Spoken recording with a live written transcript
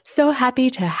So happy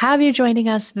to have you joining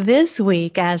us this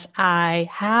week as I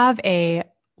have a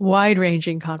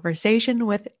wide-ranging conversation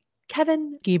with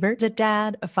Kevin Giebert, a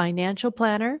dad, a financial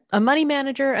planner, a money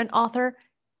manager, an author,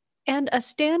 and a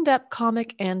stand-up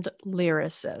comic and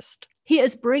lyricist. He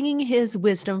is bringing his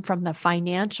wisdom from the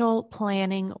financial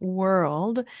planning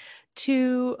world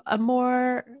to a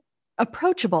more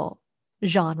approachable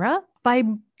genre by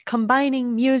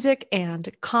combining music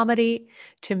and comedy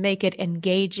to make it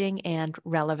engaging and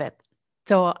relevant.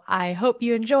 So I hope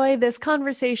you enjoy this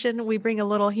conversation. We bring a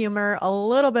little humor, a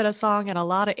little bit of song, and a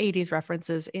lot of 80s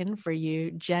references in for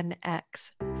you Gen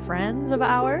X friends of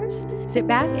ours. Sit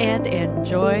back and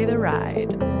enjoy the ride.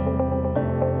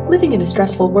 Living in a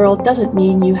stressful world doesn't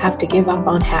mean you have to give up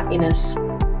on happiness.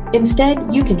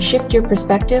 Instead, you can shift your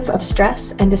perspective of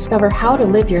stress and discover how to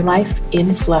live your life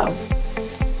in flow.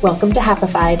 Welcome to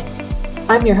Happified.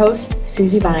 I'm your host,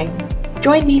 Susie Vine.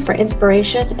 Join me for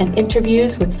inspiration and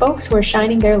interviews with folks who are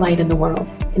shining their light in the world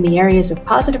in the areas of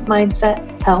positive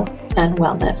mindset, health, and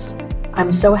wellness.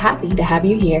 I'm so happy to have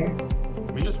you here.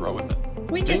 We just roll with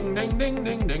it. Ding, ding, ding,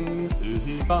 ding, ding.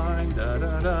 Susie Vine, da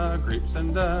da da. Grapes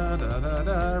and da da da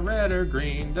da. Red or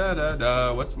green, da da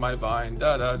da. What's my vine,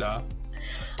 da da da.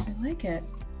 I like it.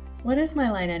 What is my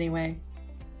line anyway?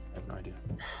 I have no idea.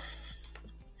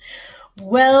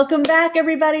 Welcome back,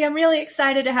 everybody. I'm really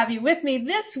excited to have you with me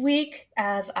this week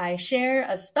as I share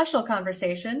a special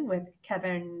conversation with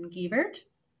Kevin Giebert.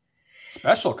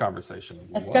 Special conversation.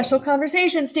 A special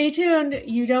conversation. Stay tuned.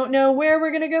 You don't know where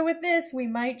we're going to go with this. We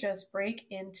might just break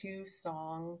into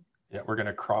song. Yeah, we're going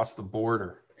to cross the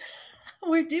border.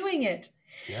 We're doing it.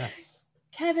 Yes.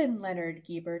 Kevin Leonard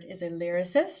Giebert is a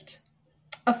lyricist,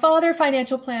 a father,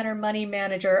 financial planner, money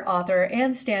manager, author,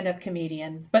 and stand-up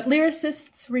comedian. But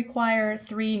lyricists require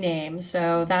 3 names,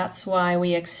 so that's why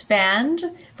we expand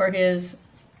for his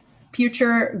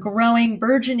future growing,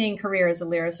 burgeoning career as a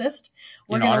lyricist.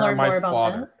 We're going to learn more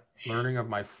about that. Learning of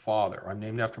my father. I'm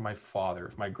named after my father.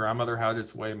 If my grandmother had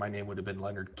his way, my name would have been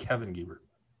Leonard Kevin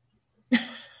Giebert.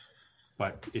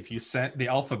 But if you sent the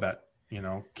alphabet,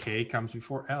 K comes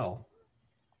before L.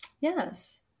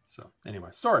 Yes. So anyway,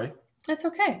 sorry. That's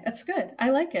okay. That's good. I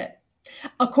like it.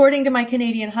 According to my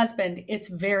Canadian husband, it's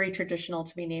very traditional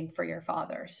to be named for your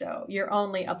father. So you're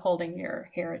only upholding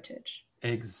your heritage.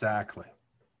 Exactly.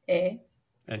 Eh?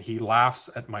 And he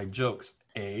laughs at my jokes.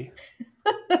 Eh?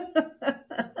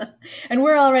 And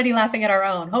we're already laughing at our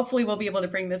own. Hopefully we'll be able to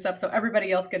bring this up so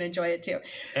everybody else can enjoy it too.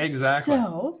 Exactly.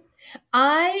 So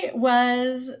I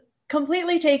was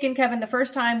completely taken, Kevin, the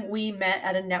first time we met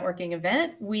at a networking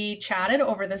event. We chatted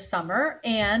over the summer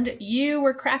and you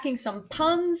were cracking some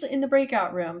puns in the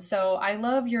breakout room. So I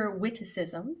love your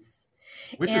witticisms.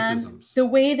 And the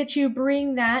way that you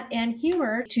bring that and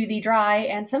humor to the dry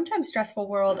and sometimes stressful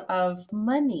world of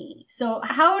money. So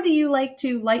how do you like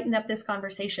to lighten up this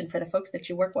conversation for the folks that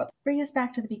you work with? Bring us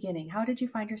back to the beginning. How did you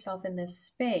find yourself in this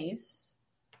space?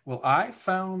 Well, I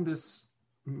found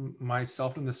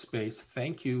myself in this space,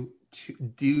 thank you,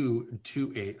 due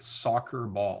to a soccer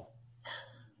ball.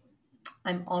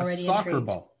 I'm already a soccer intrigued.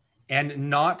 Ball, and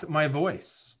not my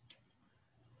voice,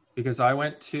 because I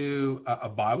went to a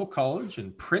Bible college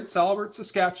in Prince Albert,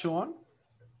 Saskatchewan,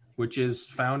 which is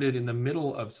founded in the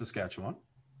middle of Saskatchewan.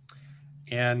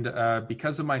 And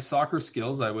because of my soccer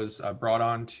skills, I was brought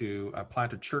on to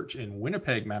plant a church in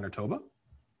Winnipeg, Manitoba,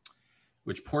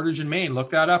 which Portage and Main,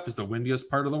 look that up, is the windiest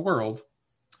part of the world.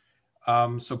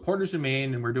 So Portage and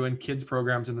Main, and we're doing kids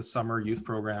programs in the summer, youth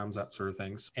programs, that sort of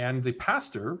things. And the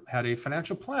pastor had a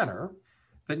financial planner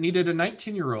that needed a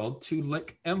 19-year-old to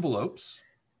lick envelopes,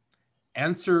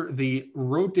 answer the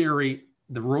rotary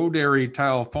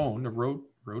telephone,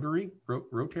 rotary.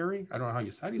 I don't know how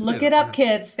you say it. Look it up,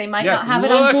 kids. They might yes, not have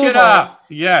it on Google. Look it up.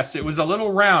 Yes, it was a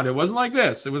little round. It wasn't like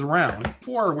this. It was round.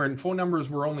 Before, when phone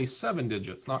numbers were only 7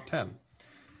 digits, not 10.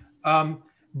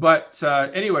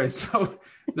 Anyway, so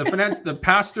the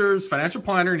pastor's financial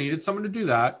planner needed someone to do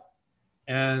that.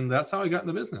 And that's how I got in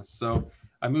the business. So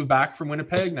I moved back from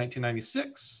Winnipeg,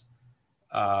 1996,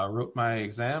 wrote my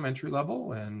exam entry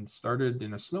level and started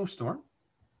in a snowstorm.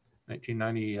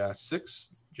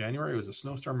 1996, January, it was a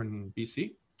snowstorm in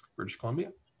BC, British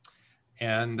Columbia.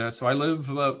 And so I live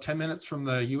about 10 minutes from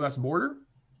the US border,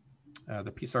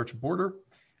 the Peace Arch border.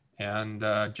 And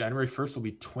January 1st will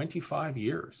be 25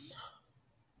 years.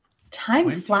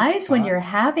 Time flies when you're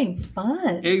having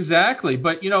fun. Exactly.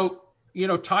 But,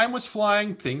 time was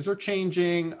flying. Things are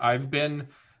changing. I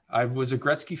was a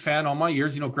Gretzky fan all my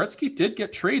years. Gretzky did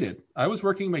get traded. I was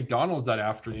working at McDonald's that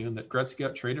afternoon that Gretzky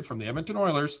got traded from the Edmonton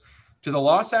Oilers to the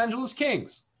Los Angeles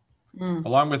Kings,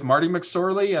 along with Marty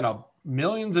McSorley and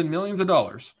millions and millions of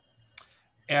dollars.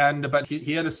 But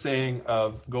he had a saying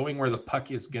of going where the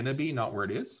puck is going to be, not where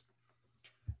it is.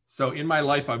 So in my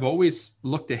life, I've always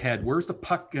looked ahead. Where's the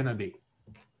puck going to be?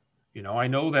 You know, I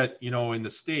know that, you know, in the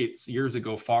States years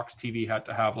ago, Fox TV had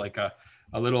to have like a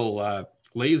little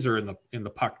laser in the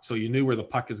puck. So you knew where the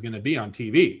puck is going to be on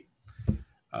TV.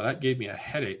 That gave me a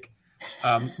headache.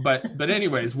 But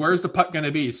anyways, where's the puck going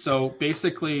to be? So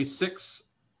basically 6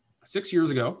 years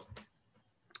ago,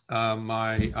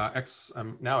 my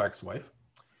now ex-wife,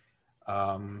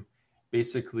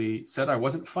 basically said I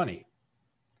wasn't funny.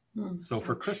 So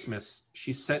for Christmas,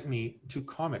 she sent me to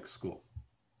comic school.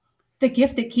 The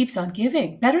gift that keeps on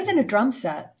giving. Better than a drum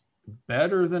set.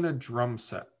 Better than a drum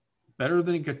set. Better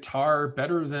than a guitar.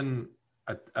 Better than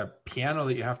a piano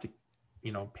that you have to,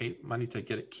 you know, pay money to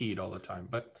get it keyed all the time.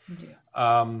 But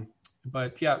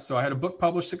yeah, so I had a book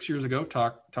published 6 years ago,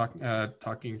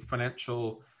 talking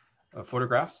financial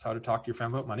photographs, how to talk to your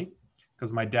family about money.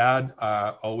 Because my dad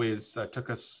always took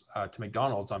us to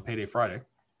McDonald's on Payday Friday.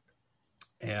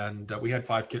 And we had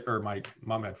 5 kids, or my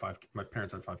mom had 5, my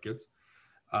parents had 5 kids.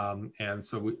 And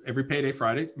so every Payday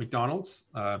Friday, McDonald's,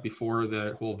 before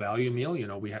the whole value meal, you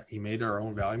know, he made our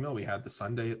own value meal. We had the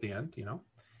sundae at the end, you know.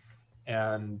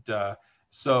 And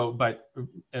but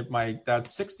at my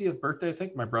dad's 60th birthday, I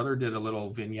think my brother did a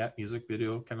little vignette music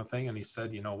video kind of thing. And he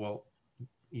said, you know, well,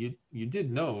 you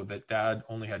did know that Dad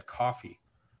only had coffee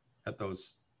at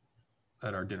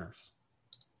our dinners.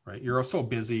 Right. You're so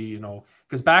busy, you know,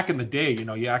 because back in the day, you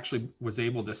know, you actually was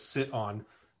able to sit on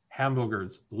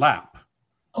Hamburger's lap.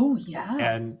 Oh, yeah.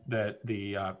 And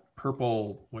the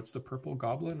purple, what's the purple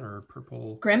goblin or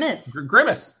purple? Grimace.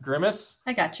 Grimace.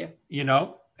 I got you. You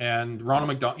know, and Ronald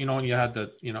McDonald, you know, and you had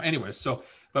anyways. So,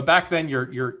 but back then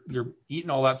you're eating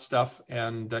all that stuff.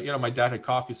 And, you know, my dad had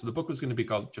coffee. So the book was going to be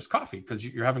called just Coffee because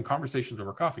you're having conversations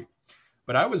over coffee.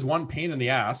 But I was one pain in the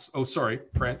ass. Oh, sorry,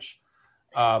 French.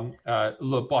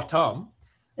 Le bottom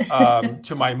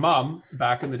to my mom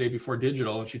back in the day before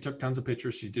digital, and she took tons of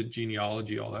pictures. She did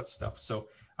genealogy, all that stuff. So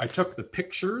I took the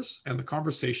pictures and the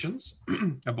conversations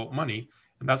about money,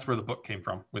 and that's where the book came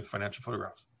from, with financial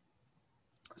photographs.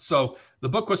 So the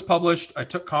book was published. I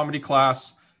took comedy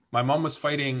class. My mom was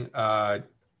fighting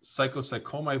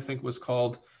psychosarcoma, I think it was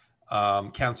called,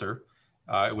 cancer.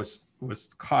 It was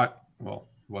caught. Well,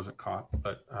 it wasn't caught,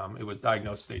 but it was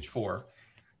diagnosed stage 4.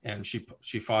 And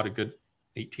she fought a good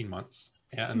 18 months.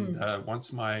 And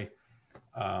once my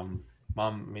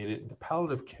mom made it into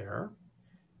palliative care,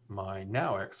 my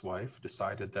now ex-wife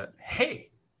decided that,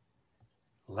 hey,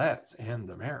 let's end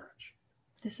the marriage.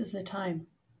 This is the time.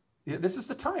 Yeah, this is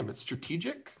the time. It's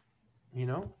strategic, you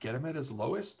know, get him at his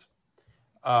lowest.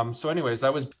 So anyways,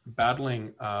 I was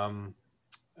battling, mom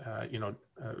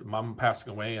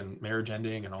passing away and marriage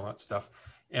ending and all that stuff.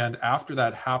 And after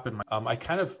that happened, I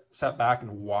kind of sat back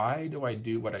and why do I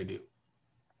do what I do?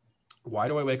 Why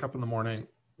do I wake up in the morning?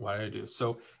 Why do I do?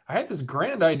 So I had this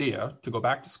grand idea to go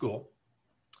back to school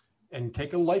and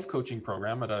take a life coaching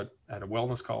program at a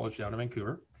wellness college down in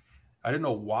Vancouver. I didn't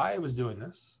know why I was doing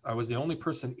this. I was the only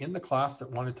person in the class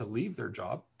that wanted to leave their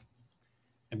job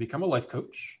and become a life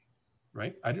coach,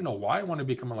 right? I didn't know why I wanted to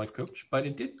become a life coach, but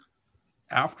it did.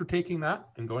 After taking that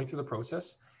and going through the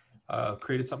process,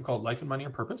 created something called Life and Money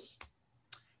and Purpose.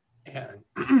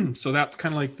 And so that's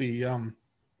kind of like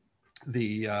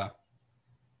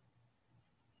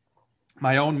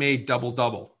my own made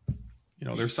double. You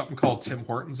know, there's something called Tim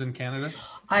Hortons in Canada.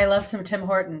 I love some Tim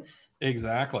Hortons.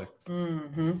 Exactly.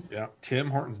 Mm-hmm. Yeah. Tim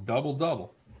Hortons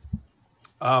double.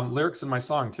 Lyrics in my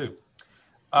song too.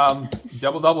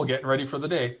 Double, getting ready for the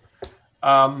day.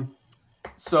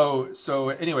 So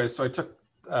anyway, so I took,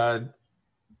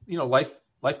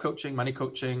 life coaching, money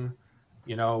coaching,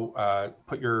 you know,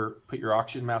 put your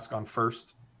oxygen mask on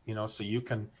first, you know, so you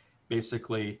can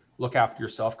basically look after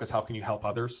yourself, because how can you help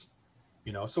others?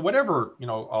 You know, so whatever, you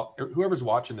know, whoever's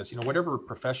watching this, you know, whatever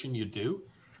profession you do,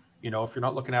 you know, if you're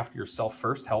not looking after yourself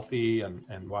first, healthy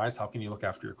and wise, how can you look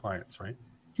after your clients, right?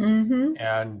 Mm-hmm.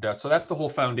 And so that's the whole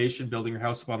foundation, building your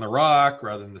house upon the rock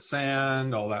rather than the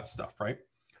sand, all that stuff, right?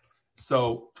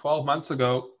 So 13 months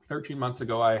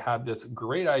ago, I had this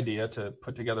great idea to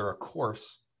put together a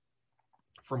course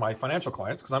for my financial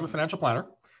clients, because I'm a financial planner,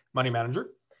 money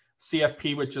manager,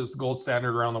 CFP, which is the gold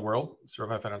standard around the world,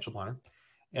 certified financial planner.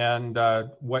 And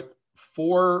what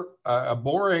for a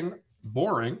boring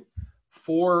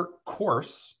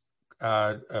 4-course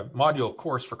module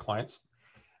course for clients,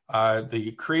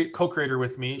 the co-creator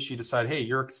with me, she decided, hey,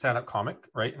 you're a stand-up comic,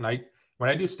 right? And when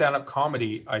I do stand-up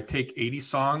comedy, I take 80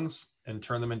 songs and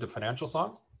turn them into financial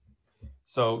songs.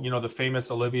 So, you know, the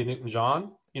famous Olivia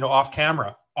Newton-John, you know, off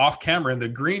camera in the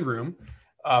green room,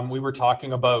 we were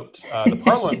talking about the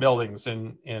Parliament buildings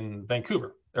in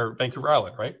Vancouver or Vancouver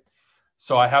Island, right?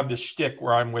 So I have this shtick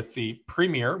where I'm with the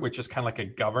premier, which is kind of like a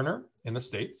governor in the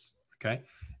States, okay,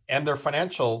 and their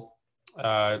financial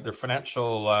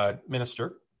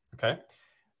minister, okay.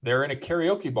 They're in a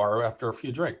karaoke bar after a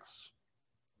few drinks,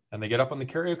 and they get up on the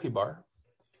karaoke bar,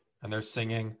 and they're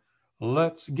singing,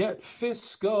 "Let's get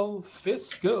fiscal,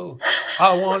 fiscal.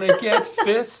 I want to get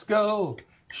fiscal.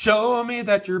 Show me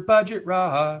that your budget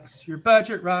rocks. Your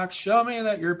budget rocks. Show me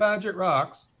that your budget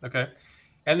rocks." Okay.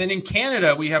 And then in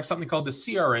Canada, we have something called the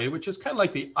CRA, which is kind of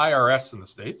like the IRS in the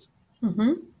States.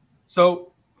 Mm-hmm.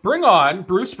 So bring on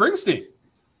Bruce Springsteen,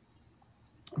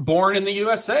 born in the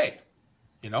USA,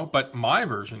 but my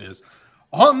version is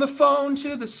on the phone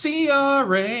to the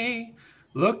CRA,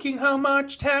 looking how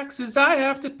much taxes I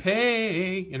have to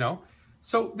pay,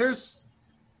 So there's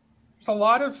a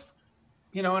lot of,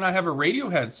 and I have a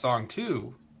Radiohead song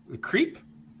too, the Creep,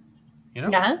 Yeah.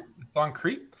 the song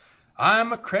Creep.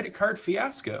 I'm a credit card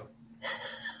fiasco.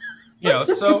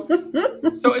 So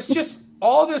it's just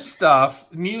all this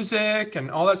stuff, music and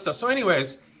all that stuff. So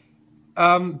anyways,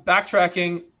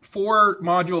 backtracking,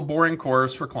 4-module boring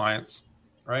course for clients,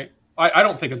 right? I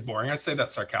don't think it's boring. I say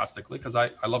that sarcastically because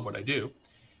I love what I do.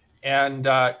 And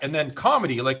then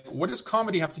comedy, like what does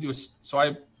comedy have to do with,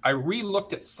 so I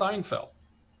re-looked at Seinfeld.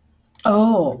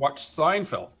 Oh. I watched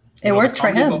Seinfeld. It worked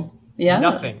for him. Yeah.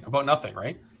 Nothing,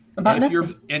 right? About and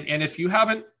nothing. If you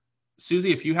haven't,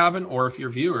 Susie, if you haven't, or if your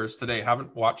viewers today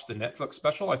haven't watched the Netflix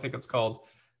special, I think it's called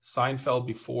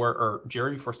Seinfeld or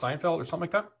Jerry Before Seinfeld or something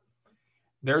like that.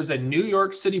 There's a New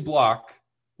York City block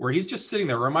where he's just sitting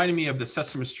there, reminding me of the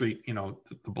Sesame Street, the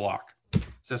block,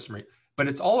 Sesame, but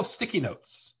it's all of sticky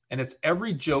notes and it's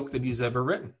every joke that he's ever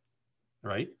written,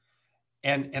 right?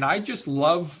 And I just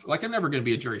love, like, I'm never going to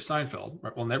be a Jerry Seinfeld,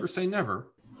 right? We'll never say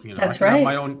never. That's I can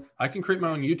right. I can create my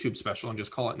own YouTube special and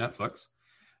just call it Netflix.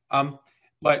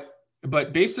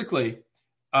 But basically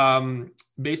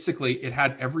it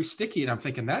had every sticky, and I'm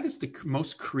thinking that is the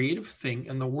most creative thing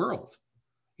in the world.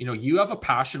 You have a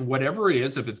passion, whatever it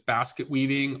is, if it's basket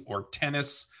weaving or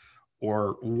tennis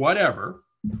or whatever,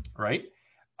 right?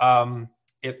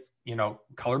 It's,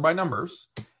 colored by numbers.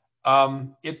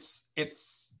 It's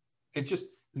just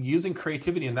using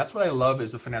creativity. And that's what I love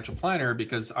as a financial planner,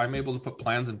 because I'm able to put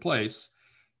plans in place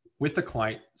with the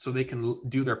client so they can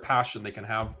do their passion. They can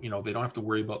have, they don't have to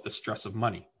worry about the stress of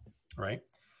money, right?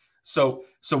 So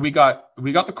we got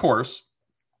the course,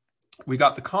 we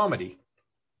got the comedy,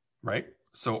 right?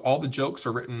 So all the jokes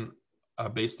are written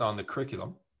based on the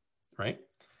curriculum, right?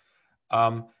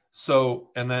 And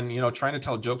then, trying to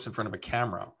tell jokes in front of a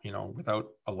camera, without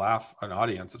a laugh, an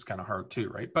audience is kind of hard too,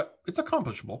 right? But it's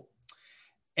accomplishable.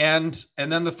 And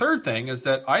then the third thing is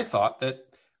that I thought that,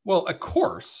 well,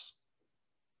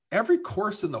 every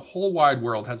course in the whole wide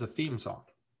world has a theme song,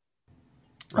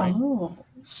 right? Oh.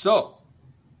 So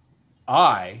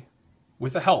I,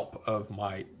 with the help of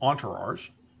my entourage,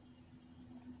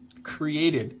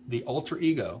 created the alter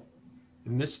ego,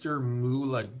 Mr.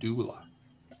 Moolah Doolah.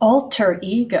 Alter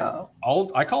ego.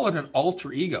 I call it an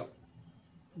alter ego.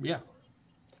 Yeah.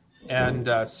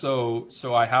 And so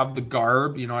I have the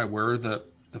garb, I wear the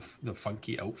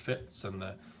funky outfits and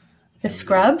the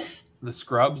scrubs. The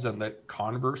scrubs and the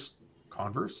Converse,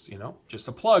 just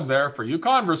a plug there for you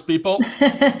Converse people.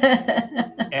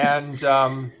 and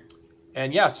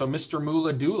yeah, so Mr.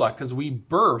 Moolah Doolah, because we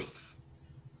birth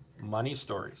money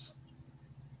stories.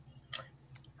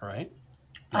 All right.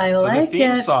 I so like the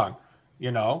theme it. song,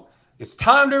 it's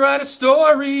time to write a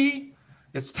story.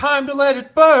 It's time to let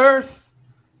it birth.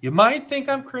 You might think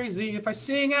I'm crazy if I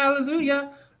sing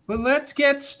hallelujah, but let's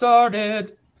get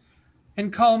started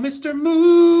and call Mr.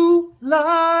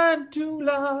 Moolah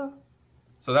Doolah.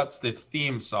 So that's the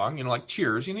theme song, like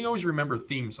Cheers. You always remember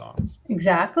theme songs.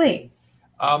 Exactly.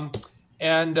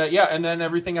 And then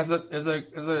everything has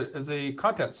a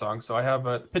content song. So I have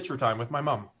a picture time with my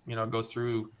mom. It goes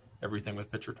through everything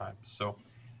with picture time. So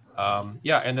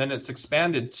and then it's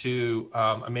expanded to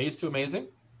Amaze to Amazing,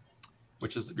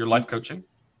 which is your life coaching,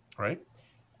 right?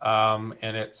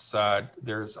 And it's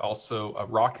there's also a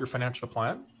Rock Your Financial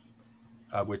Plan,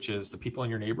 which is the people in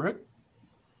your neighborhood.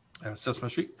 Sesame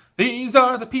Street. These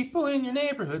are the people in your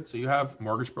neighborhood. So you have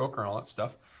mortgage broker and all that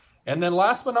stuff. And then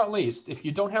last but not least, if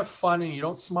you don't have fun and you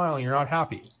don't smile and you're not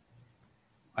happy,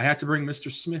 I had to bring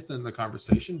Mr. Smith in the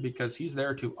conversation because he's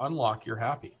there to unlock your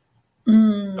happy.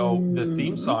 So the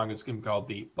theme song is going to be called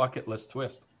the Bucket List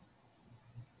Twist.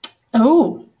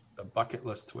 Oh. The Bucket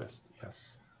List Twist.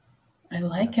 Yes. I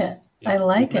like it. Yeah. I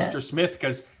like it. Mr. Smith,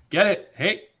 because get it.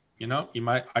 Hey, you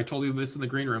might, I told you this in the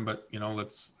green room, but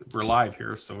we're live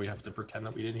here. So we have to pretend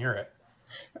that we didn't hear it.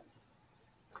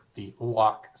 The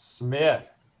locksmith,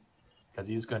 because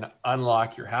he's going to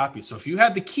unlock your happy. So if you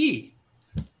had the key,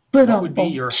 what would be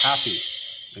your happy?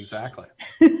 Exactly.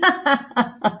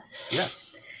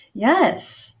 Yes.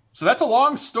 Yes. So that's a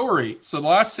long story. So the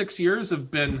last 6 years have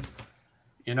been,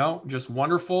 just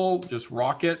wonderful, just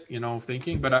rocket,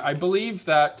 thinking. But I believe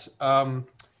that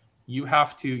you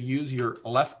have to use your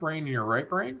left brain and your right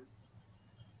brain.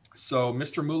 So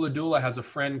Mr. Muladula has a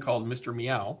friend called Mr.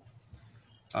 Meow.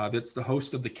 That's the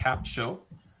host of the Cat Show,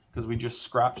 because we just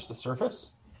scratched the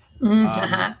surface.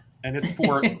 And it's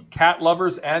for cat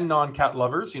lovers and non-cat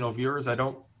lovers. Viewers, you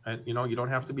don't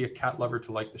have to be a cat lover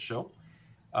to like the show.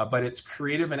 But it's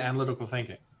creative and analytical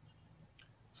thinking.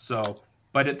 So,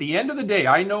 but at the end of the day,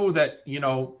 I know that,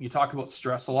 you talk about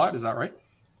stress a lot. Is that right?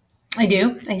 I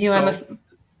do. So, I'm an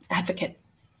advocate.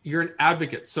 You're an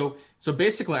advocate. So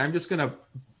basically, I'm just going to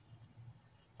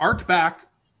arc back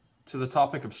to the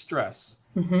topic of stress.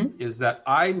 Is that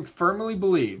I firmly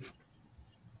believe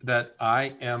that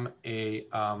I am a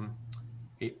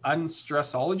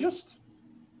unstressologist,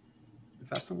 if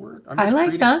that's a word. I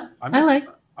like that. I'm going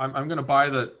to buy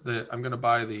I'm going to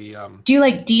buy the. Do you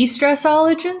like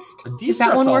de-stressologist? Does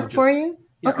that one work for you?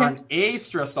 Yeah, okay. Or an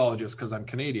a-stressologist, because I'm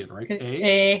Canadian, right?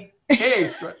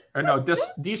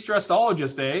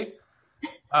 De-stressologist,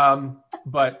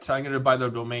 but I'm going to buy the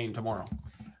domain tomorrow.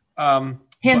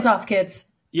 Hands off, kids.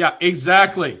 Yeah,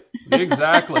 exactly.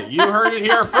 You heard it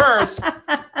here first.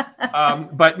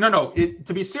 But no.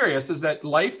 To be serious, is that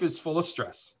life is full of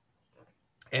stress,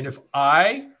 and if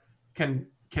I can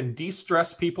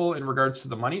de-stress people in regards to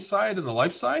the money side and the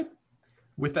life side,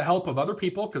 with the help of other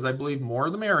people, because I believe more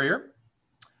the merrier.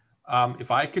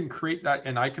 If I can create that,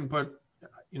 and I can put,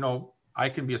 I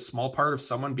can be a small part of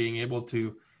someone being able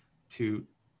to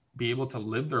be able to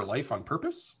live their life on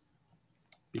purpose,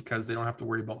 because they don't have to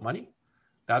worry about money.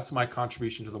 That's my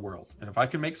contribution to the world. And if I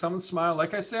can make someone smile,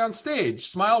 like I say on stage,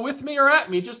 smile with me or at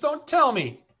me, just don't tell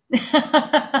me.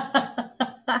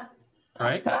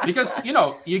 Right? Because,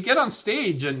 you get on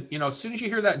stage and, as soon as you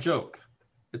hear that joke,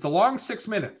 it's a long 6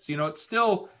 minutes. It's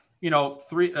still,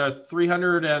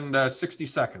 360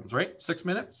 seconds, right? 6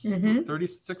 minutes,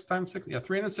 36 times 6. Yeah,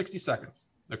 360 seconds.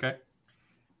 Okay.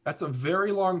 That's a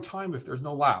very long time if there's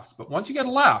no laughs. But once you get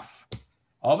a laugh,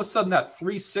 all of a sudden that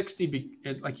 360,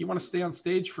 like you want to stay on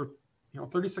stage for,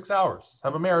 36 hours,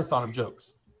 have a marathon of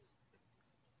jokes.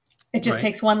 It just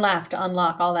takes one laugh to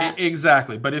unlock all that.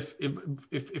 Exactly. But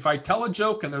if I tell a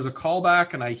joke and there's a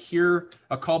callback, and I hear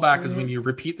a callback is when you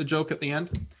repeat the joke at the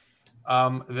end,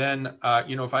 then,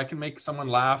 if I can make someone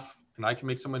laugh and I can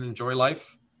make someone enjoy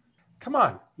life, come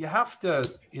on, you have to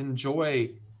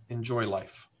enjoy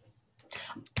life.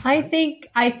 I think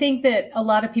that a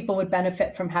lot of people would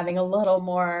benefit from having a little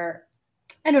more,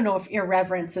 I don't know if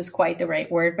irreverence is quite the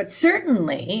right word, but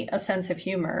certainly a sense of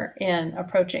humor in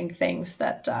approaching things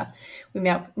that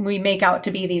we make out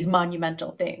to be these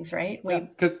monumental things, right?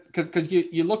 Because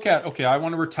you look at, okay, I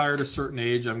want to retire at a certain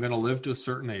age. I'm going to live to a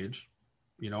certain age.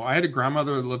 I had a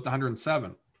grandmother that lived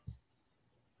 107,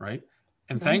 right?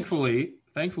 And nice.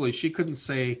 Thankfully, she couldn't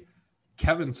say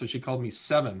Kevin, so she called me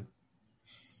Seven.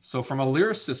 So from a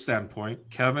lyricist standpoint,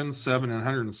 Kevin, 7 and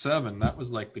 107, that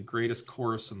was like the greatest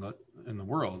chorus in the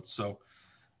world. So,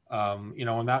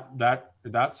 and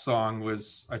that song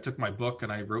was, I took my book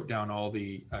and I wrote down all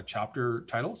the chapter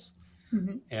titles,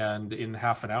 and in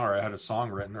half an hour I had a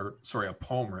poem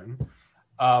written.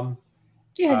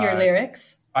 You had your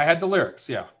lyrics. I had the lyrics,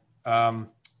 yeah.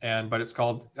 But it's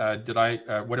called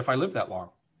What If I Lived That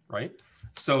Long, right?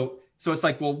 So it's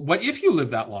like, well, what if you live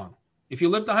that long? If you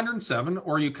lived 107,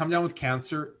 or you come down with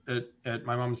cancer at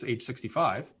my mom's age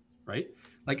 65, right?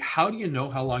 Like, how do you know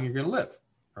how long you're going to live,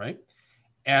 right?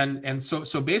 And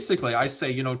so basically, I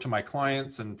say, to my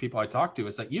clients and people I talk to,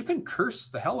 is that you can curse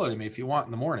the hell out of me if you want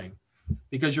in the morning,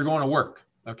 because you're going to work,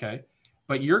 okay?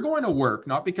 But you're going to work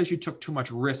not because you took too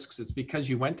much risks. It's because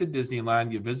you went to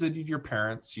Disneyland, you visited your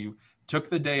parents, you took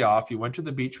the day off, you went to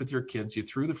the beach with your kids, you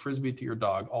threw the Frisbee to your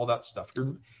dog, all that stuff.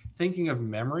 You're thinking of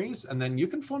memories, and then you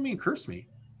can phone me and curse me,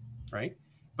 right?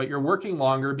 But you're working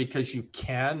longer because you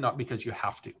can, not because you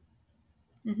have to,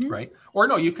 right? Or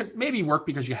no, you could maybe work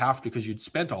because you have to, because you'd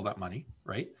spent all that money,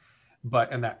 right?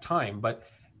 And that time. But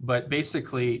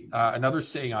basically, another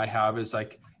saying I have is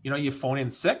like, you phone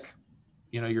in sick,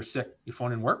 you're sick, you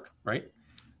phone in work, right?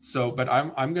 So, but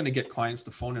I'm going to get clients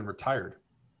to phone in retired.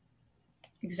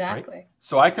 Exactly. Right?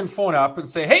 So I can phone up and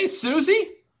say, hey, Susie,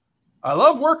 I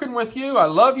love working with you. I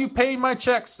love you paying my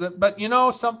checks. But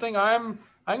something, I'm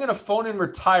going to phone in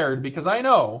retired, because I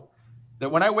know that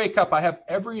when I wake up, I have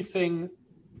everything.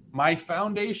 My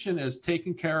foundation is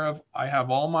taken care of. I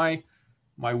have all my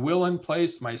my will in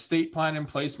place, my estate plan in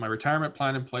place, my retirement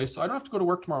plan in place, so I don't have to go to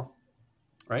work tomorrow,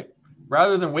 right?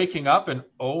 Rather than waking up and,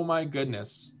 oh my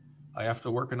goodness, I have to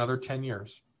work another 10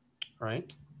 years,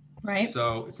 right? Right.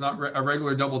 So it's not a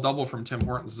regular double-double from Tim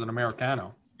Hortons, an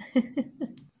Americano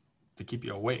to keep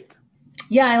you awake.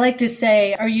 Yeah, I like to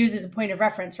say or use as a point of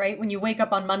reference, right? When you wake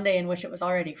up on Monday and wish it was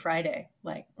already Friday,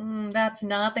 like, that's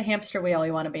not the hamster wheel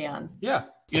you want to be on. Yeah.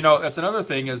 You know, that's another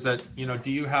thing is that, you know, do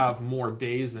you have more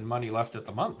days than money left at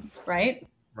the month? Right.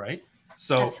 Right.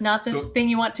 So that's not the thing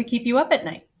you want to keep you up at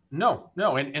night. No.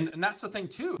 And that's the thing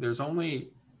too. There's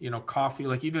only, you know, coffee,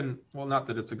 like even, well, not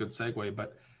that it's a good segue,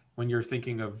 but when you're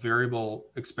thinking of variable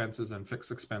expenses and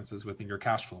fixed expenses within your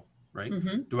cash flow, right?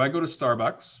 Mm-hmm. Do I go to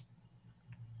Starbucks,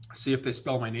 see if they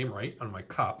spell my name right on my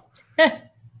cup,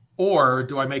 or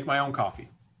do I make my own coffee?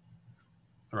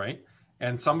 Right.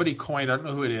 And somebody coined, I don't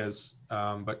know who it is,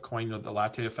 but coined the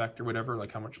latte effect or whatever,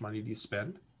 like how much money do you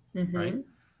spend? Mm-hmm.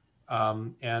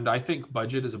 Right. And I think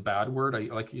budget is a bad word.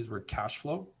 I like to use the word cash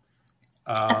flow.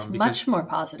 That's much more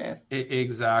positive.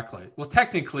 Exactly. Well,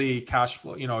 technically cash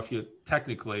flow, you know,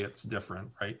 technically it's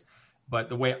different, right? But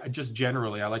the way just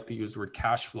generally, I like to use the word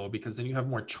cash flow because then you have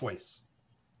more choice,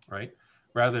 right?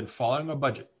 Rather than following a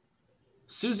budget.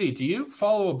 Susie, do you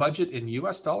follow a budget in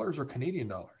US dollars or Canadian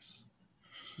dollars?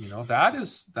 You know, that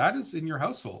is in your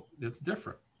household. It's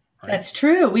different. Right? That's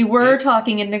true. We were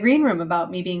talking in the green room about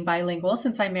me being bilingual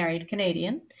since I married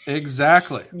Canadian.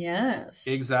 Exactly. Yes.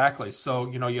 Exactly.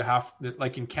 So, you know, you have,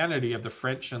 like in Canada, you have the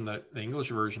French and the English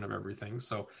version of everything.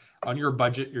 So on your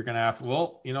budget, you're going to have,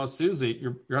 well, you know, Susie,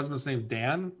 your husband's name,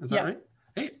 Dan, is that right?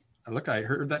 Hey, look, I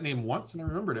heard that name once and I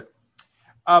remembered it.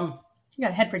 You got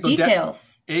to head for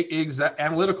details.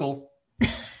 Analytical.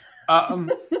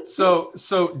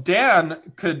 So Dan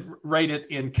could write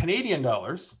it in Canadian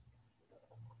dollars,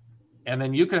 and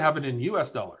then you could have it in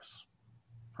US dollars,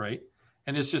 right?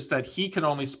 And it's just that he can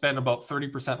only spend about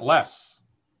 30% less,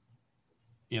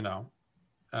 you know,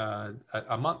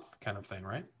 a month kind of thing,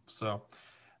 right? So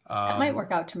that might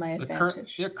work out to my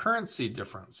advantage. The currency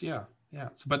difference, yeah.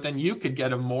 So, but then you could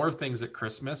get him more things at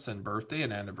Christmas and birthday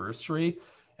and anniversary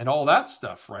and all that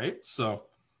stuff, right? So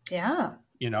yeah,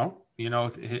 you know,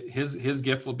 his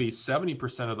gift will be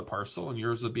 70% of the parcel, and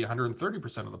yours will be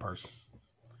 130% of the parcel.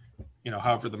 You know,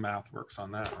 however the math works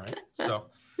on that, right? So,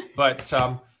 but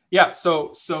yeah.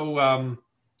 So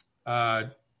where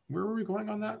were we going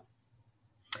on that?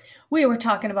 We were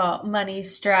talking about money,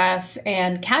 stress,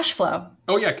 and cash flow.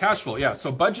 Oh yeah, cash flow. Yeah.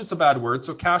 So budget's a bad word.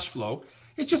 So cash flow.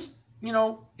 It's just, you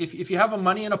know, if you have a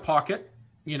money in a pocket,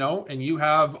 you know, and you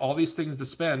have all these things to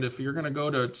spend, if you're going to go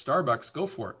to Starbucks, go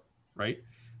for it, right?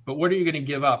 But what are you going to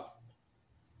give up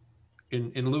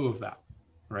in lieu of that,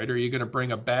 right? Are you going to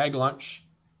bring a bag lunch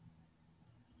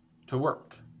to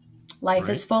work? Life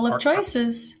is full of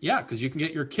choices. Yeah, because you can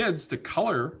get your kids to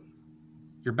color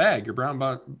your bag, your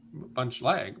brown bunch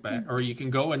bag, or you can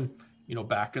go and, you know,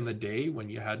 back in the day when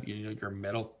you had, you know, your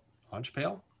metal lunch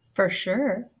pail. For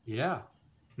sure. Yeah.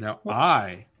 Now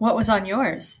what was on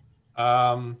yours?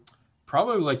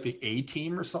 Probably like the A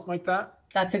Team or something like that.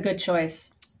 That's a good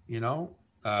choice. You know,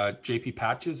 JP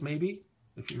Patches maybe,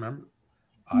 if you remember.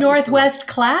 Northwest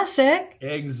Classic.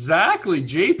 Exactly,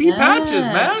 JP Patches,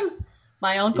 man.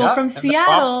 My uncle from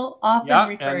Seattle often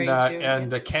referring to.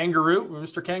 And Kangaroo,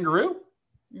 Mr. Kangaroo.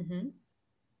 Mm-hmm.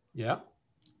 Yeah.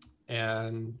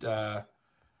 And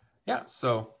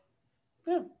so,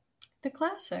 yeah. The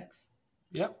classics.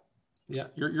 Yeah. Yeah.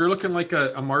 You're looking like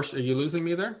a Marsh. Are you losing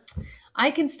me there?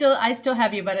 I still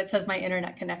have you, but it says my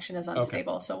internet connection is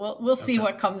unstable. Okay. So we'll see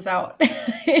what comes out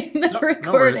in the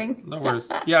recording. No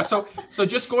worries. Yeah. So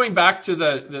just going back to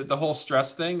the whole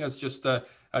stress thing is just a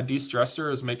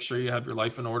de-stressor is make sure you have your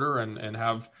life in order and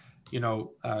have, you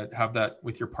know, have that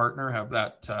with your partner, have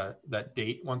that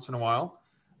date once in a while,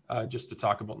 just to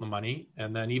talk about the money.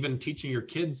 And then even teaching your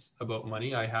kids about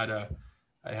money. I had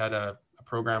a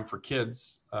program for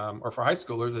kids, or for high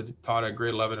schoolers. I taught at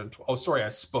grade 11 and 12. Oh, sorry. I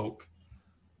spoke.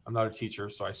 I'm not a teacher,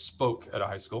 so I spoke at a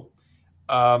high school.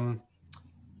 And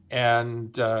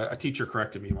a teacher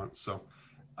corrected me once. So,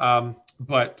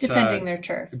 but defending their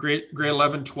turf. Grade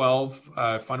 11,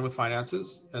 12, fun with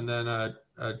finances, and then a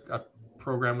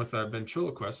program with a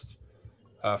ventriloquist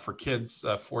for kids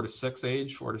 4 to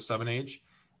 7 age,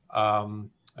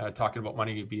 talking about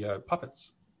money via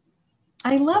puppets.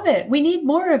 I love it. We need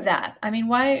more of that. I mean,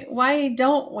 why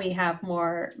don't we have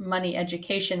more money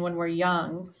education when we're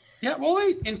young? Yeah, well,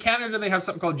 in Canada they have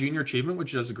something called Junior Achievement,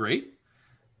 which is great,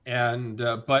 and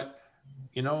but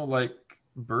you know, like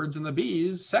birds and the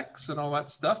bees, sex and all that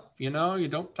stuff. You know, you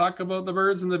don't talk about the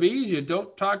birds and the bees. You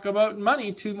don't talk about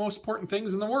money, two most important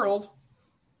things in the world.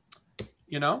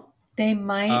 You know, They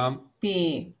might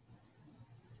be.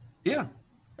 Yeah.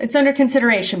 It's under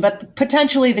consideration, but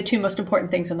potentially the two most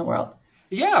important things in the world.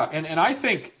 Yeah. And I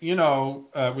think,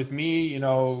 with me,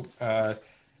 a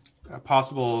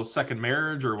possible second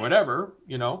marriage or whatever,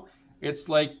 it's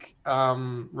like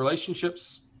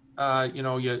relationships,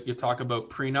 you talk about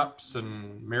prenups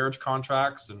and marriage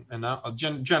contracts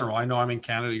and general. I know I'm in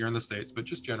Canada, you're in the States, but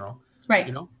just general.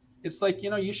 Right. It's like,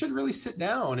 you should really sit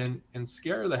down and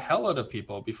scare the hell out of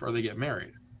people before they get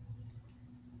married.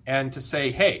 And to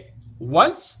say, hey,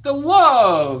 once the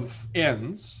love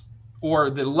ends,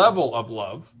 or the level of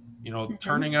love,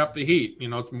 turning up the heat,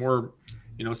 it's more,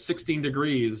 16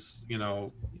 degrees,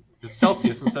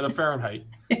 Celsius instead of Fahrenheit.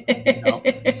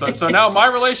 So now my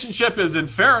relationship is in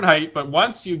Fahrenheit, but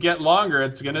once you get longer,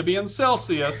 it's going to be in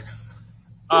Celsius.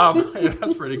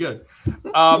 That's pretty good.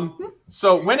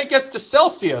 So when it gets to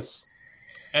Celsius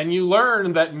and you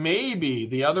learn that maybe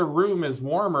the other room is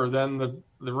warmer than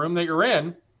the room that you're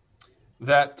in,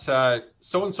 that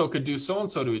so-and-so could do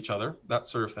so-and-so to each other, that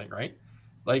sort of thing, right?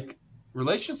 Like,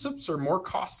 relationships are more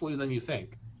costly than you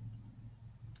think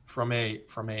from a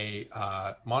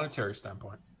monetary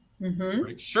standpoint. Mm-hmm.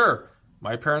 Right? Sure,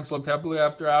 my parents lived happily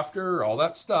after all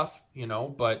that stuff,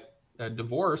 but a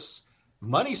divorce,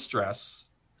 money stress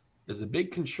is a big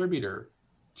contributor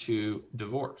to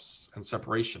divorce and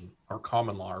separation, or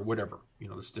common law, or whatever,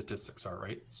 the statistics are,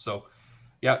 right? So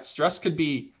yeah, stress could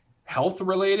be health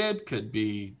related, could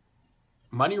be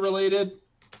money related,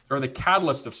 or the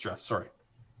catalyst of stress. Sorry.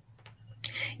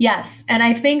 Yes. And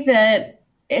I think that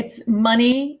it's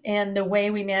money and the way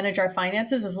we manage our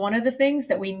finances is one of the things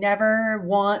that we never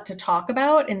want to talk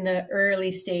about in the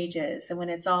early stages. And when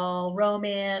it's all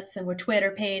romance and we're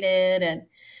Twitter pated and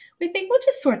we think we'll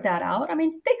just sort that out. I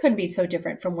mean, they couldn't be so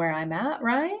different from where I'm at,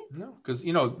 right? No, because,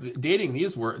 dating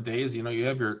these days,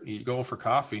 you go for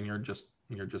coffee and you're just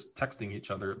texting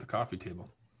each other at the coffee table.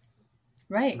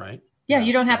 Right. Right. Yeah.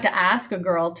 You don't have to ask a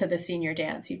girl to the senior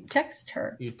dance. You text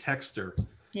her.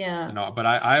 Yeah. But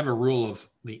I have a rule of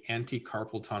the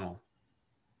anti-carpal tunnel,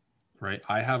 right?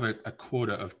 I have a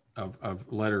quota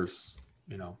of letters,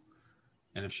 and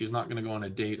if she's not going to go on a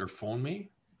date or phone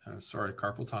me, sorry,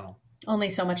 carpal tunnel.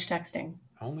 Only so much texting.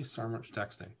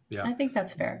 Yeah. I think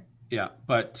that's fair. Yeah.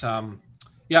 But,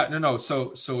 no.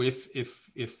 So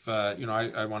if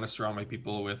I want to surround my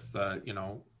people with,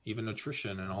 even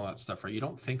nutrition and all that stuff, right? You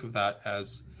don't think of that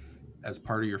as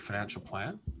part of your financial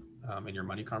plan, in your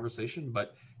money conversation,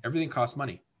 but everything costs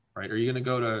money, right? Are you going to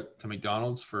go to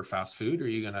McDonald's for fast food, or are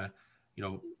you going to,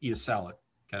 eat a salad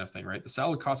kind of thing, right? The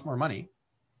salad costs more money,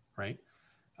 right?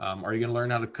 Are you going to learn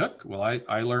how to cook? Well,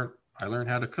 I learned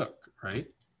how to cook, right?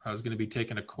 I was going to be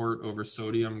taking a quart over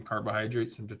sodium,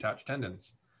 carbohydrates, and detached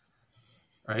tendons,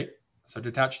 right? So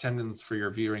detached tendons, for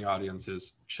your viewing audience,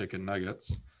 is chicken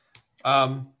nuggets.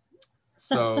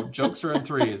 So jokes are in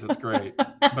threes. That's great.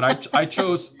 But I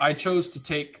chose to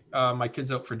take my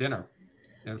kids out for dinner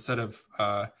instead of,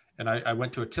 and I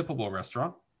went to a tippable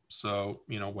restaurant. So,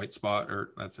 White Spot,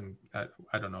 or that's in,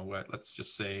 I don't know what, let's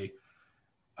just say,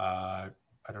 I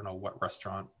don't know what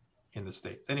restaurant in the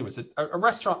States. Anyways, a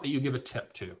restaurant that you give a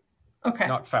tip to. Okay.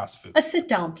 Not fast food. A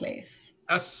sit-down place.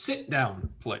 A sit-down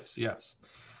place, yes.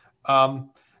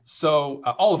 So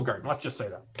Olive Garden, let's just say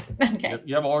that. Okay.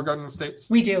 You have Olive Garden in the States?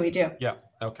 We do. Yeah.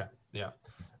 Okay. Yeah.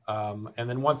 And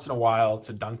then once in a while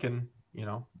to Dunkin',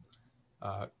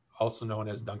 also known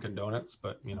as Dunkin' Donuts,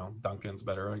 but Dunkin's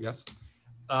better, I guess.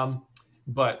 So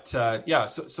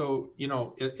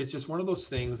it's just one of those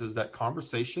things, is that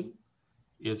conversation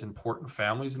is important.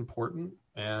 Family is important.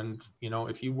 And,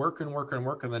 if you work and work and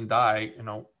work and then die,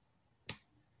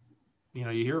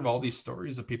 you hear of all these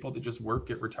stories of people that just work,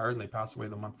 get retired, and they pass away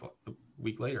the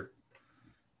week later.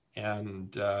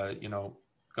 And,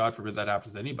 God forbid that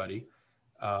happens to anybody.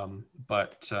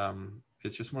 But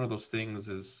it's just one of those things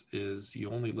is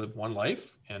you only live one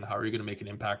life, and how are you going to make an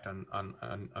impact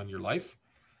on your life?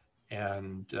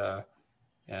 And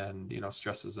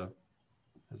stress is a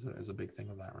big thing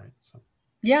of that. Right. So.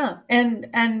 Yeah.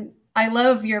 And I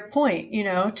love your point,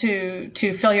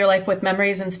 to fill your life with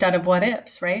memories instead of what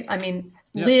ifs, right? I mean,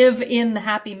 Live in the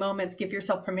happy moments, give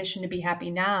yourself permission to be happy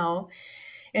now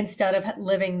instead of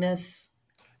living this.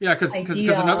 Yeah. Cause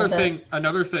another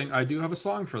thing, I do have a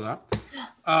song for that.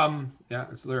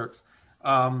 It's lyrics.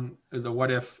 The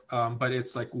what if, but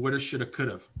it's like, woulda, shoulda,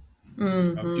 coulda.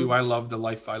 Mm-hmm. Do I love the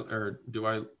life do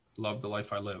I love the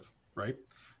life I live? Right.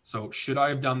 So should I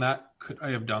have done that? Could I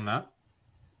have done that?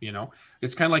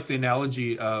 It's kind of like the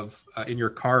analogy of in your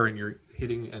car and you're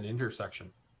hitting an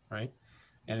intersection, right?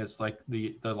 And it's like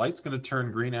the light's going to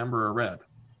turn green, amber, or red.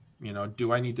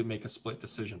 Do I need to make a split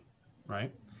decision,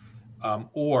 right?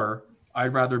 Or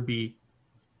I'd rather be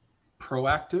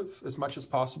proactive as much as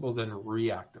possible than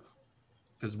reactive.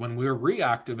 Because when we're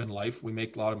reactive in life, we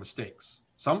make a lot of mistakes.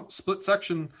 Some split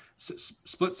second,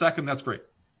 that's great,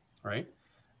 right?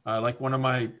 Like one of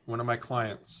my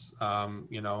clients,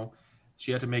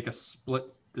 she had to make a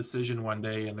split decision one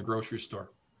day in the grocery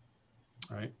store,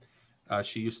 right?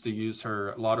 She used to use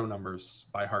her lotto numbers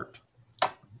by heart,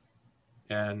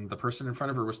 and the person in front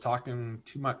of her was talking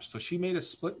too much, so she made a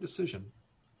split decision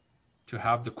to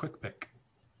have the quick pick,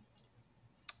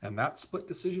 and that split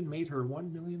decision made her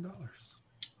 $1 million.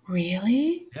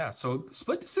 Really? Yeah. So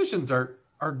split decisions are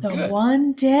The good.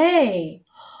 one day.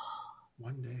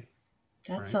 One day.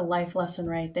 That's Right. a life lesson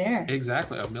right there.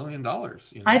 Exactly. $1 million.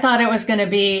 I thought it was going to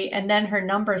be, and then her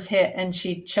numbers hit and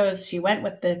she went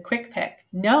with the quick pick.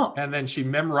 No. And then she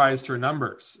memorized her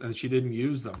numbers and she didn't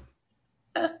use them.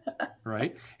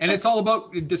 Right. And it's all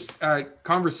about this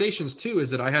conversations too, is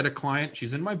that I had a client,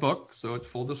 she's in my book, so it's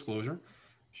full disclosure.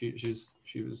 She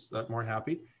was more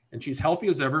happy and she's healthy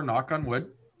as ever, knock on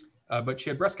wood, but she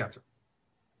had breast cancer.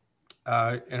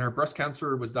 And her breast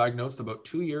cancer was diagnosed about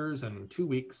 2 years and 2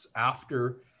 weeks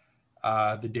after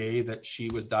the day that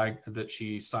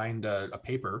she signed a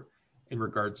paper in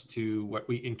regards to what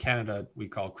we in Canada we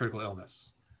call critical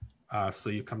illness. So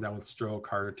you come down with stroke,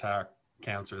 heart attack,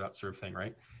 cancer, that sort of thing,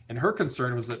 right? And her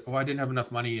concern was that, I didn't have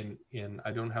enough money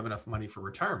I don't have enough money for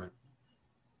retirement,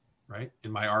 right?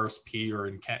 In my RSP or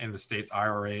in the States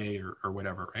IRA or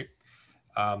whatever, right?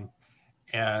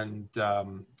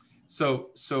 So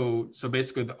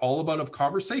basically all about a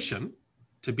conversation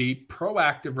to be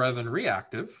proactive rather than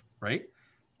reactive, right?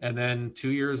 And then 2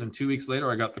 years and 2 weeks later,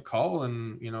 I got the call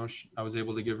and, I was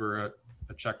able to give her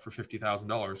a check for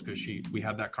 $50,000 because we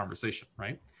had that conversation,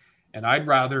 right? And I'd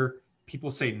rather people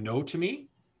say no to me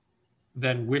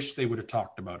than wish they would have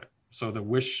talked about it. So the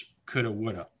wish, coulda,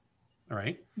 woulda, all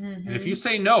right? Mm-hmm. And if you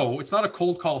say no, it's not a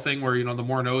cold call thing where, the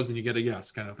more no's and you get a yes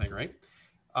kind of thing, right?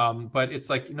 But it's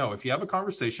like, no, if you have a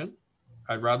conversation,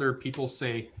 I'd rather people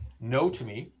say no to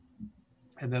me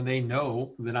and then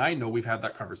I know we've had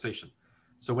that conversation.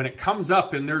 So when it comes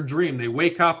up in their dream, they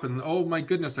wake up and, oh my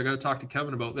goodness, I got to talk to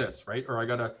Kevin about this, right? Or I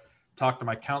got to talk to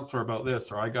my counselor about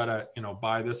this, or I got to,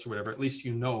 buy this or whatever. At least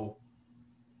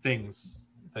things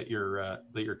that you're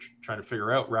trying to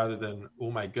figure out rather than,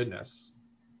 oh my goodness,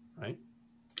 right?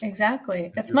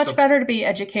 Exactly. It's much better to be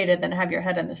educated than have your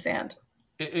head in the sand.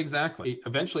 Exactly.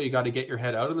 Eventually you got to get your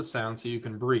head out of the sand so you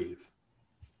can breathe.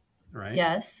 Right.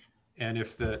 Yes. And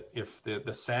if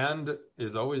the sand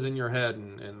is always in your head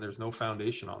and there's no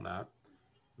foundation on that,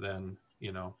 then,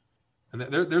 and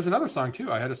there's another song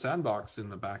too. I had a sandbox in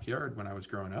the backyard when I was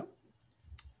growing up.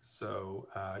 So,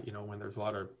 when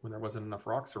there wasn't enough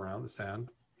rocks around, the sand,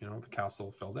 the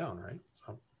castle fell down. Right.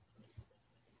 So.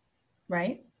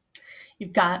 Right.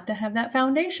 You've got to have that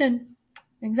foundation.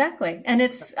 Exactly. And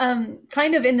it's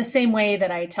kind of in the same way that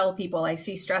I tell people I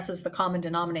see stress as the common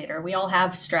denominator. We all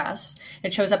have stress.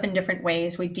 It shows up in different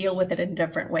ways. We deal with it in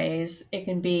different ways. It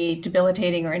can be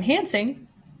debilitating or enhancing.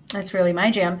 That's really my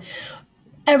jam.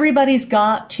 Everybody's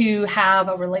got to have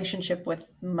a relationship with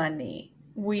money.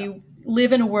 We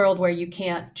live in a world where you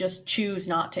can't just choose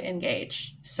not to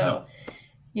engage. So,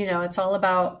 it's all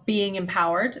about being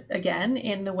empowered, again,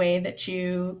 in the way that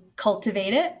you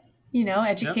cultivate it.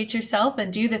 Educate yourself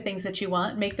and do the things that you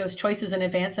want, make those choices in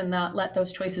advance and not let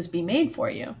those choices be made for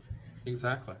you.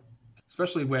 Exactly.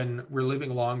 Especially when we're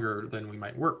living longer than we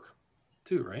might work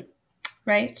too, right?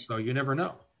 Right. So you never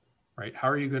know, right? How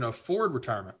are you going to afford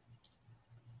retirement?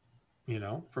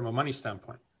 From a money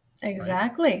standpoint.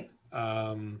 Exactly.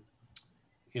 Right?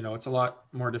 It's a lot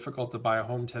more difficult to buy a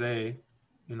home today.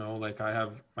 Like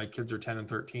my kids are 10 and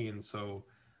 13. So,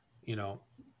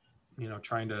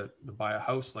 trying to buy a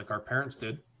house like our parents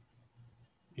did,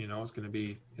 the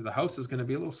house is going to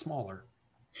be a little smaller,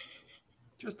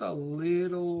 just a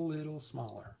little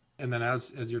smaller. And then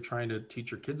as you're trying to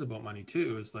teach your kids about money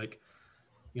too, is like,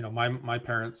 my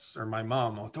parents or my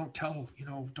mom, don't tell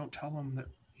them that,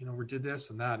 we did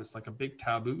this and that. It's like a big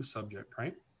taboo subject,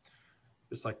 right?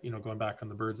 Just like, going back on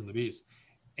the birds and the bees.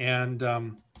 And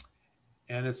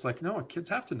it's like, no, kids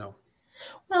have to know.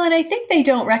 Well, and I think they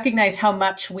don't recognize how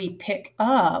much we pick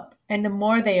up, and the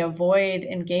more they avoid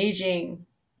engaging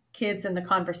kids in the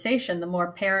conversation, the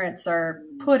more parents are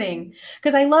putting,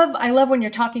 because I love when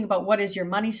you're talking about what is your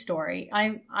money story.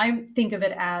 I think of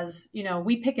it as,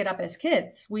 we pick it up as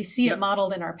kids. We see it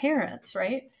modeled in our parents,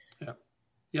 right? Yeah.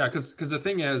 Yeah. Cause the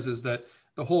thing is that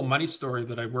the whole money story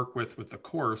that I work with the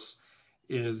course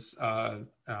is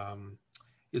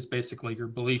basically your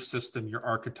belief system, your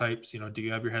archetypes. Do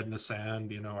you have your head in the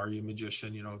sand? Are you a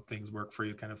magician? Things work for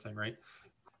you kind of thing, right?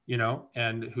 you know,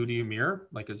 and who do you mirror?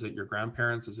 Like, is it your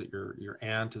grandparents? Is it your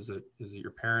aunt? Is it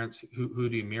your parents? Who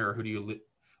do you mirror? Who do you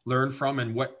learn from?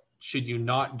 And what should you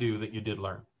not do that you did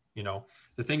learn? You know,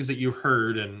 the things that you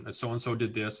heard, and so-and-so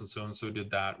did this and so-and-so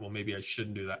did that. Well, maybe I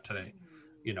shouldn't do that today,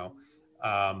 you know?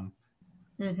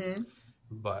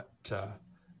 But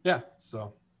yeah,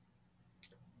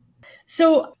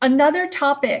 So another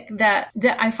topic that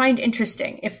I find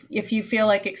interesting, if you feel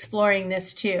like exploring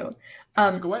this too,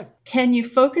 ask away. Can you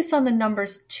focus on the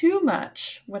numbers too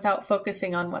much without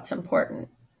focusing on what's important?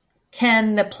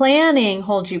 Can the planning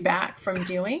hold you back from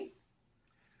doing?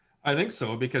 I think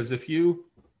so, because if you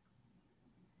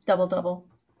double,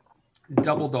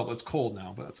 it's cold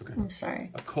now, but that's okay. I'm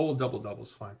sorry. A cold double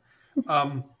is fine.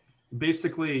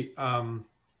 Basically,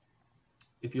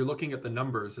 if you're looking at the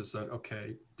numbers, is that,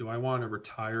 okay, do I want to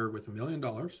retire with $1 million?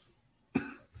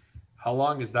 How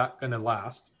long is that going to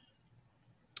last?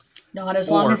 Not as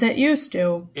long as it used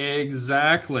to.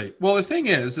 Exactly. Well, the thing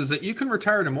is that you can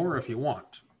retire tomorrow if you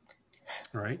want,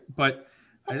 right? But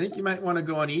I think you might want to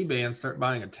go on eBay and start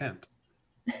buying a tent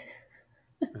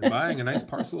and buying a nice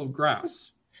parcel of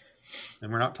grass.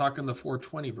 And we're not talking the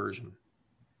 420 version.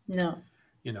 No.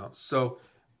 You know, so,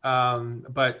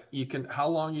 but you can, how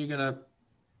long are you going to,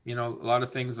 you know, a lot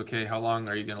of things, okay, how long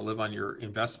are you going to live on your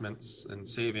investments and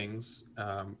savings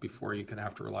before you can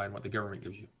have to rely on what the government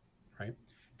gives you, right?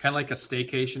 Kind of like a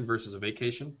staycation versus a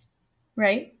vacation.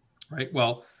 Right. Right.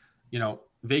 Well, you know,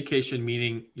 vacation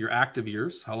meaning your active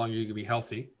years, how long are you going to be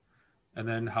healthy? And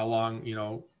then how long, you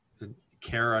know,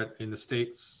 care in the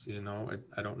States, you know,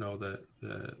 I don't know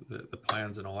the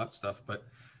plans and all that stuff, but,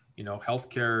 you know,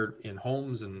 healthcare in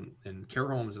homes and care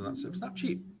homes and that stuff, it's not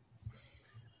cheap.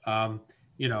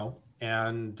 You know,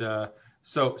 and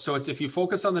so it's, if you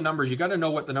focus on the numbers, you got to know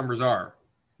what the numbers are,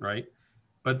 right?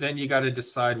 But then you got to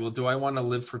decide, well, do I want to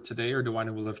live for today or do I want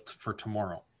to live for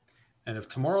tomorrow? And if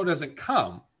tomorrow doesn't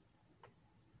come,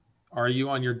 are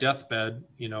you on your deathbed,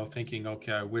 you know, thinking,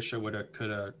 okay, I wish I would have, could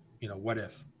have, you know, what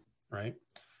if, right?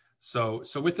 So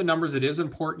with the numbers, it is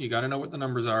important. You got to know what the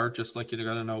numbers are, just like you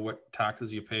got to know what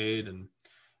taxes you paid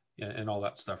and all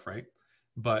that stuff, right?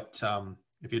 But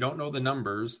if you don't know the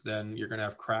numbers, then you're going to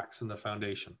have cracks in the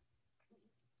foundation,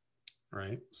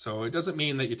 right? So it doesn't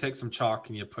mean that you take some chalk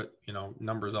and you put, you know,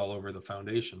 numbers all over the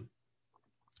foundation.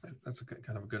 That's a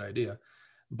kind of a good idea.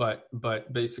 But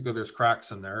basically there's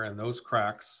cracks in there, and those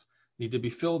cracks need to be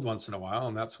filled once in a while.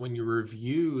 And that's when you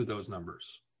review those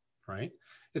numbers, right?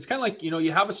 It's kind of like, you know,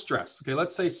 you have a stress. Okay,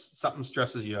 let's say something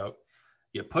stresses you out.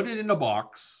 You put it in a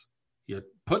box, you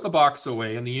put the box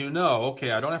away, and then you know,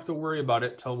 okay, I don't have to worry about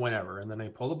it till whenever. And then you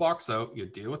pull the box out, you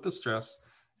deal with the stress,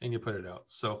 and you put it out.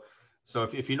 So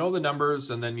if you know the numbers,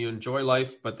 and then you enjoy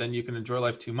life, but then you can enjoy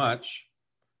life too much.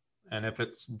 And if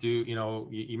it's due, you know,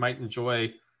 you might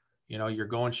enjoy, you know, you're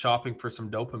going shopping for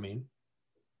some dopamine,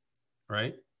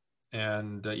 right?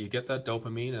 And you get that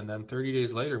dopamine, and then 30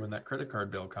 days later, when that credit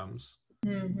card bill comes,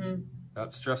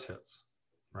 that stress hits,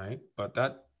 right? But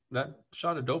that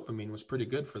shot of dopamine was pretty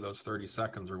good for those 30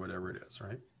 seconds or whatever it is,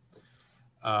 right?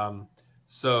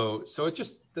 So it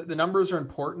just, the numbers are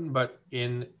important, but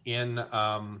in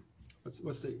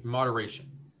what's the moderation?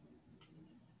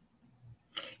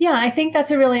 Yeah, I think that's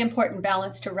a really important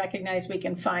balance to recognize. We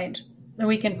can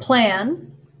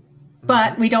plan,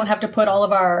 but we don't have to put all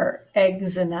of our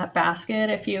eggs in that basket,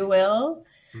 if you will.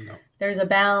 No. There's a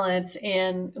balance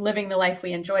in living the life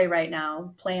we enjoy right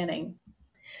now, planning.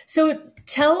 So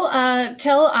tell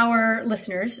our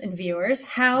listeners and viewers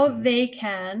how they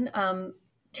can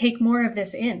take more of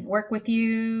this in, work with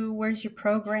you. Where's your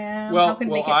program? How can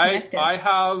they get connected? I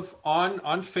have on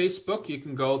Facebook, you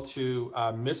can go to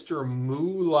Mr.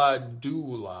 Moolah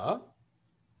Doula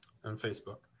on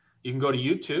Facebook. You can go to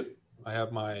YouTube. I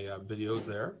have my videos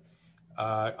there.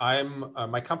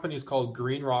 My company is called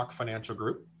Green Rock Financial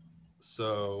Group.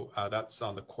 So that's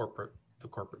on the corporate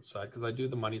side, because I do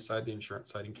the money side, the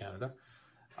insurance side in Canada.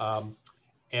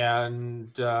 In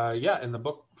the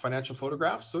book, Financial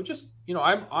Photographs. So just, you know,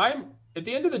 I'm at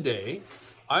the end of the day,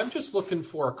 I'm just looking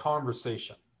for a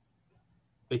conversation,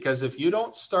 because if you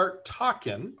don't start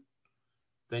talking,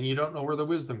 then you don't know where the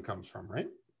wisdom comes from, right?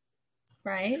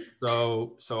 Right.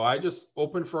 So I just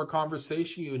open for a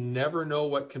conversation. You never know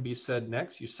what can be said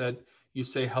next. You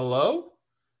say hello,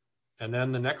 and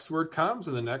then the next word comes,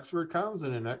 and the next word comes,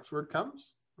 and the next word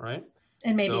comes, right?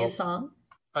 And maybe a song.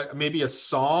 Maybe a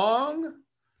song.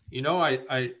 You know,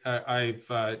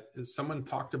 I've someone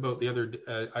talked about the other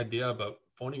idea about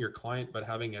phoning your client, but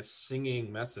having a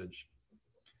singing message.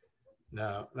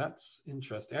 Now that's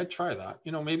interesting. I'd try that.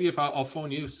 You know, maybe if I'll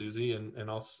phone you, Susie, and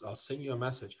I'll sing you a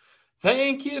message.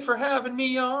 Thank you for having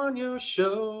me on your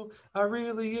show. I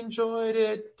really enjoyed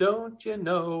it, don't you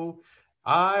know?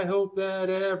 I hope that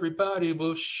everybody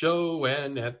will show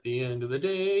and at the end of the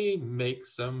day, make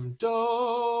some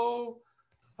dough.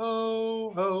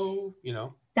 Ho, ho, you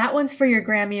know. That one's for your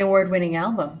Grammy Award-winning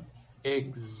album.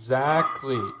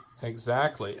 Exactly. As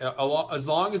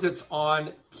long as it's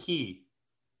on key.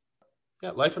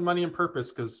 Yeah, life and money and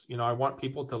purpose, because, you know, I want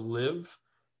people to live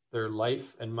their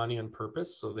life and money and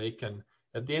purpose so they can,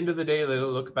 at the end of the day, they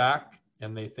look back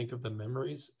and they think of the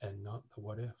memories and not the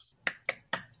what ifs.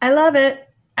 I love it.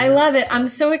 I'm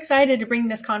so excited to bring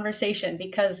this conversation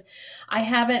because I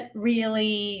haven't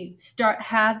really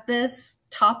had this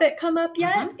topic come up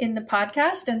yet in the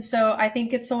podcast. And so I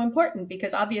think it's so important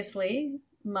because obviously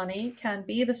money can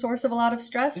be the source of a lot of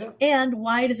stress. Yeah. And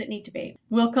why does it need to be?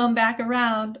 We'll come back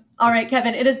around. All right,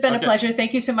 Kevin, it has been a pleasure.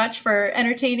 Thank you so much for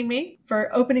entertaining me, for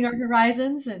opening our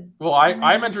horizons. And well,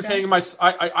 I'm entertaining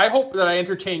I hope that I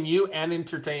entertain you and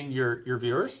entertain your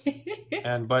viewers.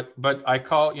 But I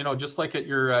call, you know, just like at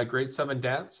your grade 7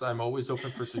 dance, I'm always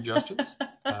open for suggestions.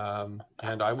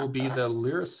 And I will be the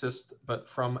lyricist, but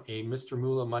from a Mr.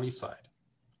 Moolah money side,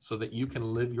 so that you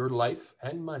can live your life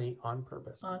and money on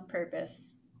purpose. On purpose.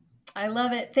 I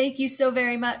love it. Thank you so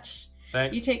very much.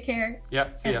 Thanks. You take care.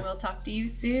 Yeah, see ya. And we'll talk to you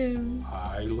soon.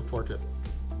 I look forward to it.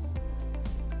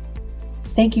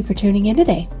 Thank you for tuning in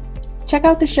today. Check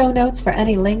out the show notes for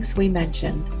any links we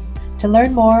mentioned. To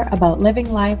learn more about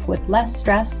living life with less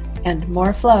stress and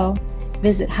more flow,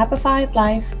 visit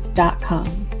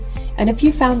happifiedlife.com. And if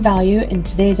you found value in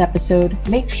today's episode,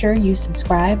 make sure you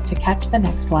subscribe to catch the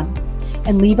next one.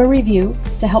 And leave a review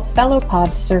to help fellow pod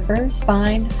surfers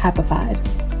find Happified.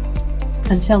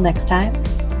 Until next time,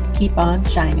 keep on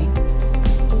shining.